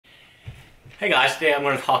Hey guys, today I'm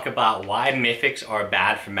going to talk about why Mythics are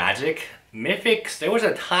bad for Magic. Mythics, there was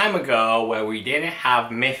a time ago where we didn't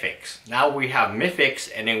have Mythics. Now we have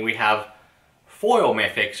Mythics and then we have foil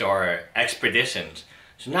Mythics or Expeditions.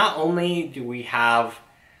 So not only do we have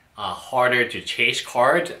harder to chase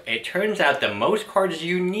cards, it turns out the most cards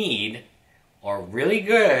you need or really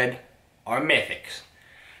good are Mythics.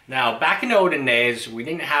 Now back in the olden days we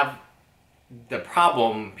didn't have the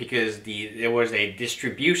problem because there was a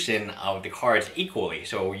distribution of the cards equally.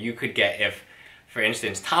 So you could get, if for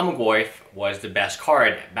instance Tamagotchi was the best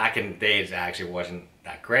card, back in the days it actually wasn't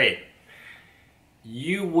that great,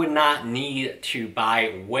 you would not need to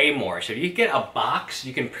buy way more. So if you get a box,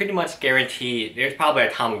 you can pretty much guarantee there's probably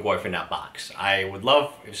a Tamagotchi in that box. I would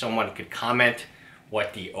love if someone could comment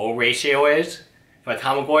what the O ratio is for a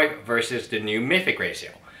Tamagotchi versus the new Mythic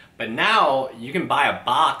ratio. But now you can buy a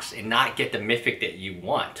box and not get the Mythic that you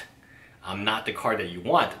want, not the card that you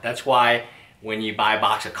want. That's why when you buy a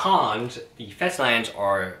box of cons, the fetch lands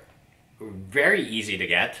are very easy to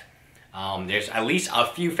get. There's at least a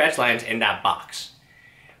few fetch lands in that box.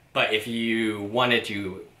 But if you wanted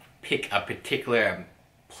to pick a particular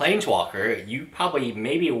planeswalker, you probably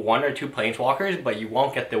maybe one or two planeswalkers, but you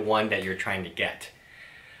won't get the one that you're trying to get.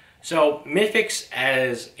 So Mythics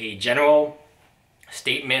as a general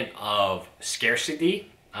statement of scarcity.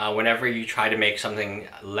 Whenever you try to make something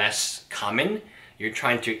less common, you're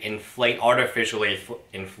trying to artificially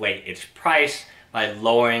inflate its price by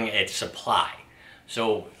lowering its supply.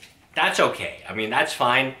 So that's okay. I mean, that's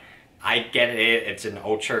fine. I get it. It's an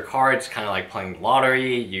OverTure card. It's kind of like playing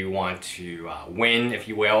lottery. You want to win, if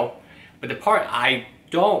you will. But the part I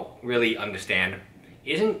don't really understand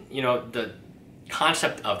isn't, the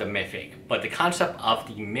concept of the Mythic, but the concept of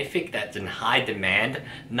the Mythic that's in high demand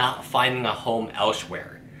not finding a home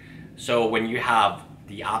elsewhere. So when you have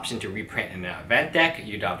the option to reprint in an event deck,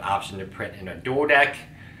 you'd have the option to print in a duel deck,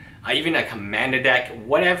 even a commander deck,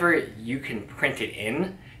 whatever you can print it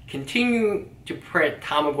in, continue to print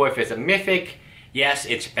Tamagotchi as a Mythic. Yes,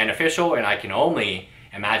 it's beneficial, and I can only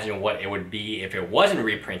imagine what it would be if it wasn't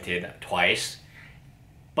reprinted twice,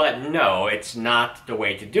 but no, it's not the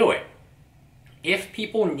way to do it. If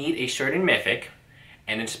people need a certain Mythic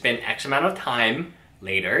and it's been X amount of time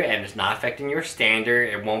later and it's not affecting your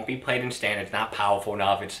standard, it won't be played in standard, it's not powerful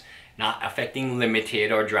enough, it's not affecting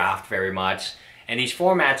limited or draft very much, and these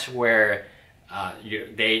formats where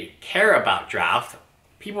they care about draft,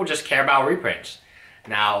 people just care about reprints.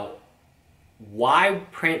 Now, why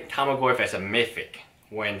print Tamagotchi as a Mythic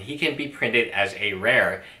when he can be printed as a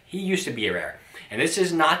rare? He used to be a rare. And this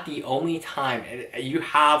is not the only time. You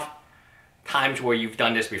have times where you've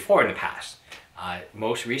done this before in the past.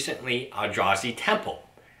 Most recently, Eldrazi Temple.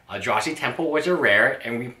 Eldrazi Temple was a rare,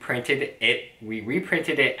 and we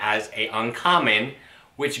reprinted it as a uncommon,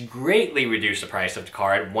 which greatly reduced the price of the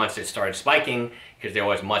card once it started spiking because there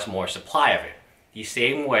was much more supply of it. The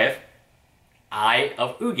same with Eye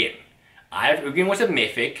of Ugin. Eye of Ugin was a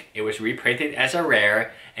Mythic, it was reprinted as a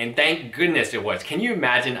rare, and thank goodness it was. Can you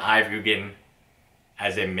imagine Eye of Ugin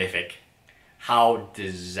as a Mythic? How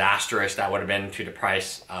disastrous that would have been to the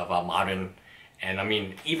price of a modern. And I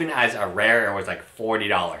mean, even as a rare, it was like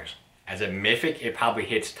 $40. As a Mythic, it probably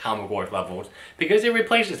hits Tamagotchi levels because it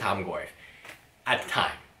replaces Tamagotchi at the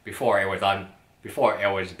time before it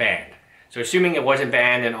was banned. So assuming it wasn't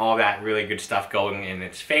banned and all that really good stuff going in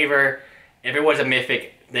its favor, if it was a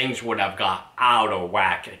Mythic, things would have got out of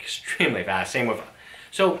whack extremely fast. Same with,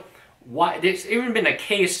 so why there's even been a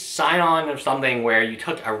case sign-on of something where you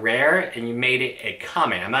took a rare and you made it a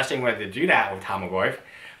common. I'm not saying whether to do that with Tamagotchi,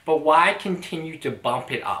 but why continue to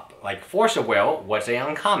bump it up? Like Force of Will was an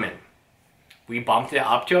uncommon. We bumped it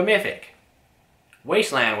up to a Mythic.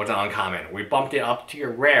 Wasteland was an uncommon. We bumped it up to a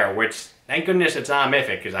rare, which thank goodness it's not a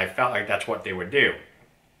Mythic because I felt like that's what they would do.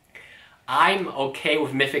 I'm okay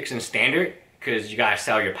with Mythics in Standard because you gotta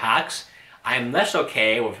sell your packs. I'm less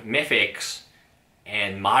okay with Mythics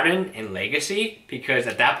and Modern and Legacy because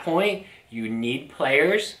at that point you need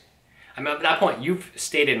players. I mean, at that point you've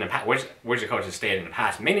stated in the past, Wizard Coach has stated in the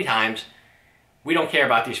past many times, we don't care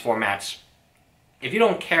about these formats. If you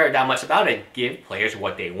don't care that much about it, give players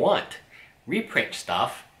what they want. Reprint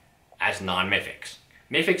stuff as non-Mythics.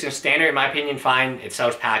 Mythics in Standard, in my opinion, fine. It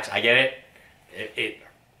sells packs, I get it. It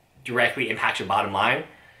directly impacts your bottom line.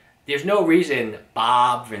 There's no reason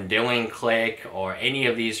Bob, Van Dillen, Click, or any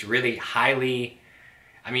of these really highly,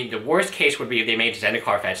 I mean, the worst case would be if they made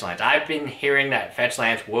Zendikar fetch lands. I've been hearing that fetch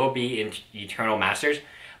lands will be in Eternal Masters,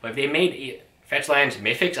 but if they made fetch lands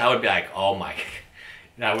Mythics, I would be like, oh my,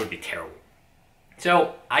 that would be terrible.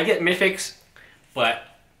 So I get Mythics, but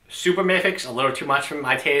Super Mythics, a little too much for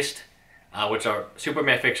my taste. which are super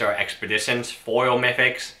mythics or expeditions, foil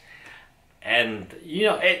mythics. And, you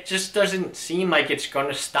know, it just doesn't seem like it's going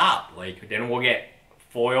to stop. Like, then we'll get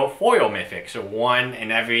foil mythics. So one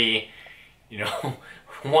in every, you know,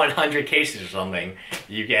 100 cases or something,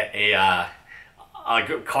 you get a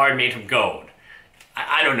card made from gold.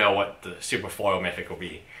 I don't know what the super foil mythic will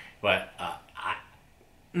be, but,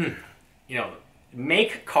 you know,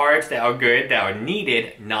 make cards that are good, that are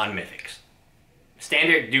needed, non-mythics.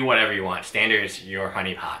 Standard, do whatever you want. Standard is your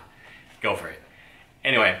honeypot. Go for it.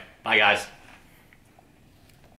 Anyway, bye guys.